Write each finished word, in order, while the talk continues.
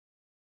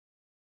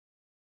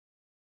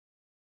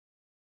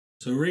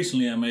So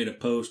recently I made a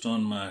post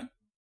on my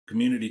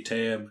community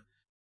tab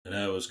that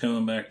I was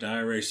coming back to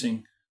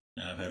iRacing.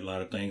 I've had a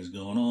lot of things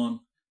going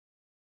on.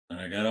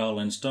 I got all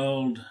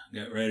installed,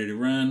 got ready to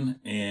run,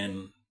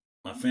 and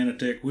my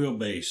Fanatec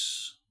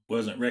wheelbase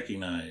wasn't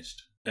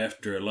recognized.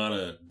 After a lot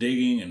of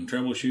digging and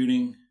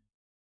troubleshooting,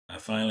 I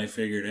finally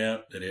figured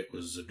out that it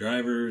was the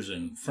drivers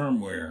and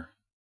firmware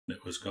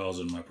that was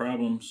causing my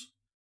problems.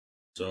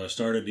 So I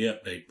started the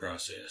update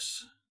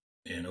process.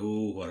 And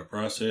oh, what a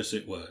process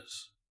it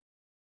was.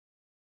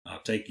 I'll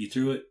take you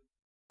through it.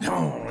 Come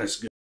on, let's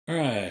go.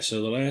 Alright,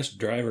 so the last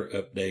driver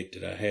update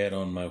that I had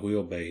on my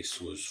wheelbase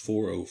was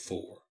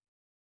 404.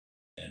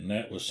 And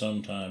that was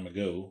some time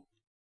ago.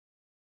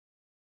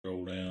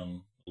 Scroll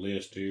down the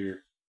list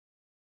here.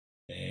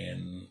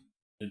 And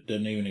it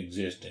doesn't even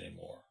exist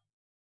anymore.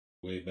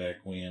 Way back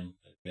when.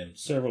 There's been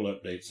several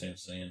updates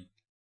since then.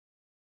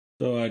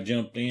 So I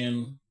jumped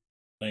in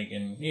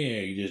thinking,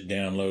 yeah, you just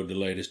download the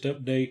latest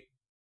update,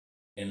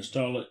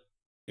 install it,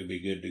 it'll be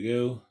good to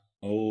go.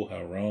 Oh,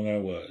 how wrong I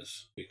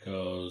was,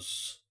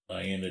 because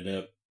I ended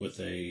up with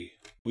a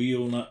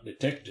wheel not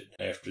detected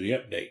after the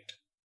update.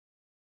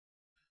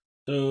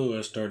 So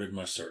I started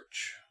my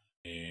search,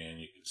 and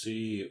you can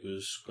see it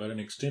was quite an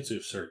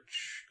extensive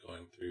search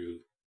going through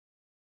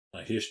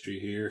my history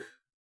here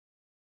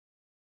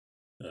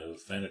of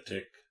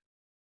Fanatec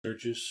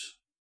searches.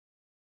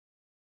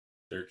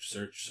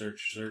 Search.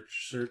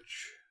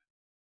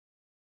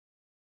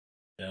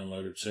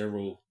 Downloaded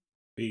several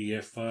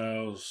PDF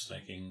files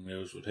thinking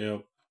those would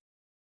help.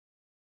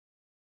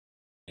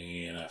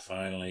 And I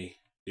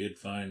finally did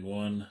find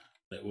one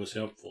that was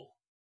helpful.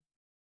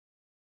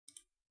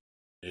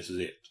 This is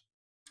it.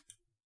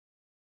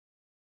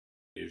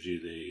 Gives you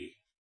the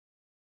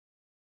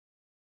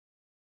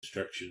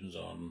instructions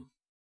on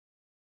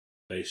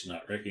base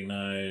not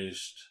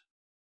recognized,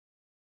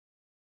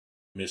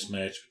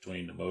 mismatch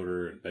between the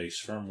motor and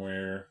base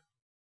firmware,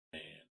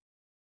 and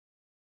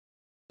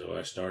so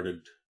I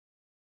started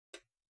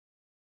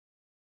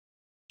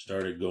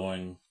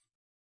going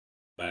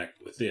back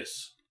with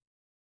this.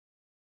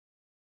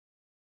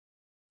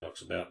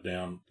 Talks about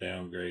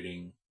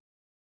downgrading,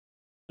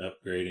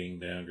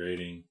 upgrading,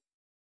 downgrading.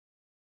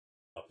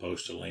 I'll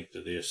post a link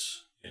to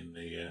this in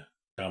the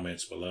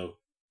comments below.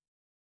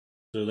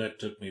 So that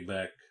took me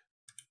back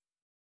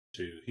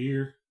to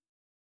here.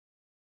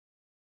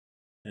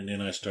 And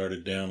then I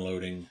started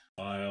downloading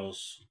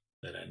files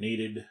that I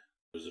needed. It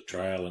was a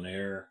trial and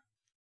error.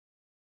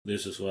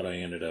 This is what I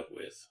ended up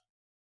with.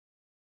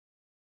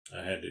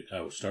 I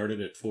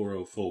started at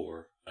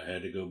 404. I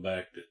had to go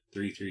back to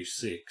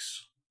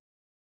 336.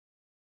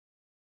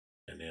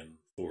 And then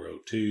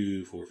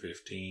 402,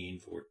 415,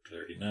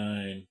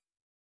 439.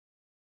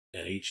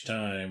 And each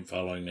time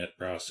following that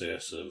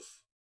process of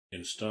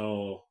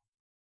install,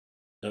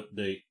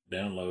 update,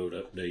 download,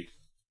 update,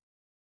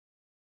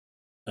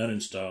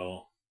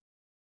 uninstall,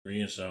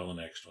 reinstall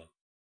the next one,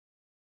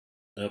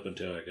 up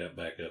until I got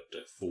back up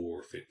to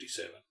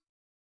 457,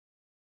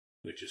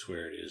 which is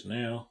where it is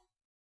now,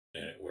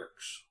 and it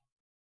works.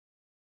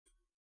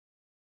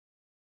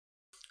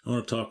 I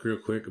want to talk real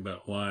quick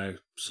about why I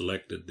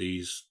selected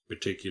these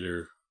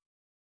particular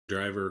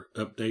driver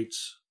updates.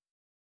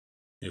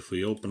 If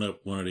we open up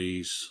one of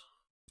these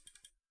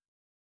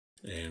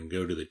and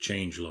go to the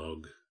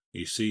changelog,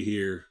 you see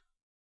here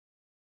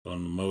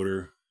on the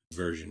motor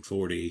version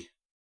 40,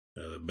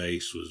 the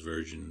base was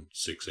version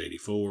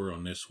 684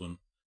 on this one.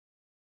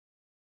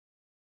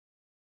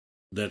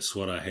 That's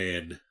what I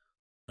had.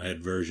 I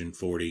had version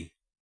 40.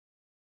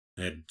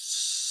 I had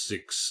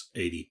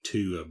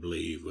 682, I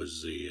believe,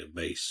 was the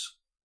base.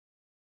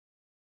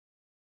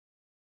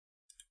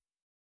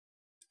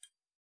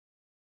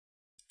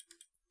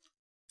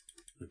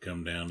 We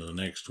come down to the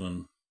next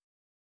one.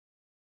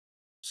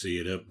 See,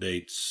 it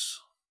updates.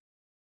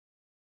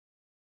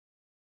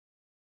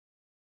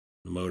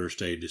 The motor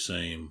stayed the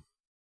same.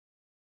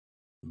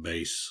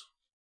 Base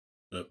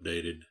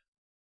updated.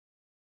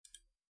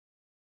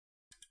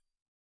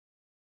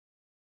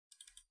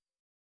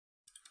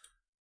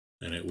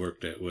 And it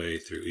worked that way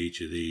through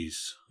each of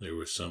these. There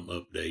was some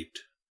update.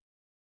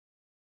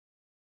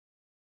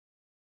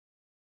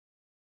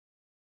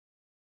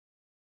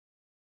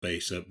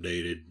 Base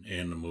updated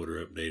and the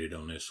motor updated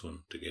on this one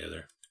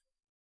together.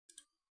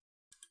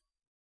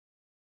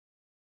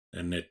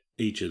 And that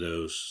each of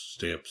those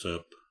steps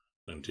up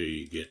until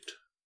you get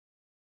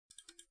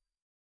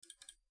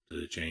to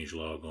the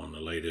changelog on the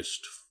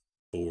latest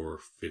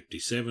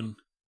 457,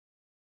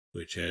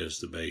 which has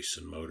the base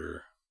and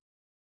motor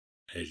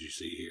as you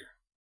see here.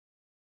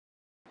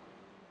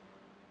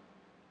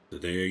 So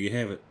there you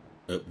have it.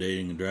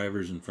 Updating the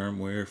drivers and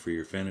firmware for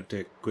your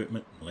Fanatec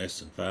equipment in less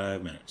than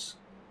 5 minutes.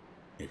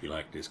 If you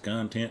like this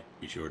content,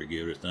 be sure to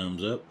give it a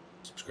thumbs up,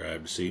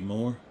 subscribe to see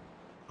more,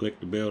 click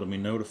the bell to be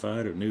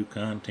notified of new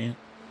content,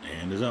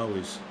 and as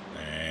always,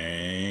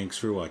 thanks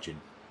for watching.